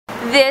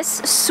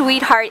This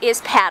sweetheart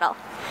is Paddle.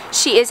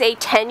 She is a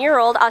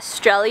 10-year-old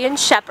Australian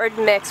Shepherd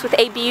mix with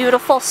a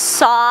beautiful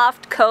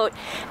soft coat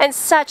and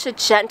such a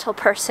gentle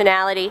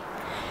personality.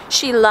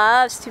 She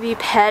loves to be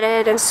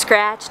petted and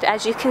scratched.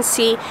 As you can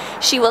see,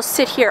 she will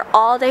sit here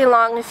all day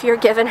long if you're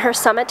giving her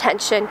some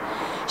attention.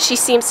 She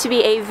seems to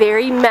be a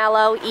very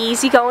mellow,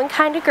 easygoing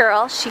kind of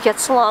girl. She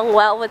gets along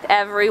well with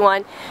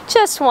everyone,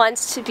 just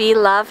wants to be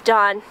loved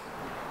on.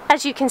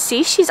 As you can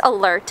see, she's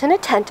alert and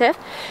attentive.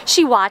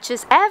 She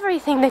watches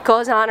everything that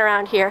goes on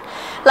around here,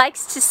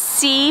 likes to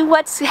see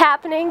what's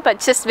happening, but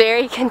just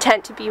very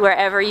content to be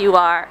wherever you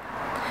are.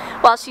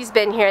 While she's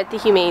been here at the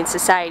Humane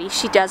Society,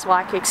 she does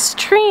walk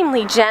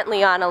extremely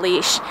gently on a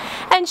leash,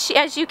 and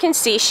as you can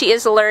see, she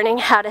is learning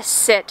how to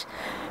sit.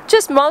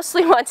 Just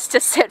mostly wants to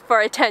sit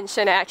for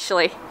attention,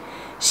 actually.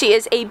 She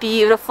is a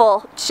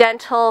beautiful,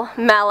 gentle,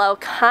 mellow,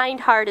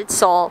 kind-hearted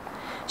soul.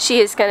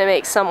 She is going to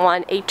make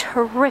someone a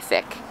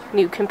terrific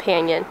new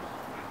companion.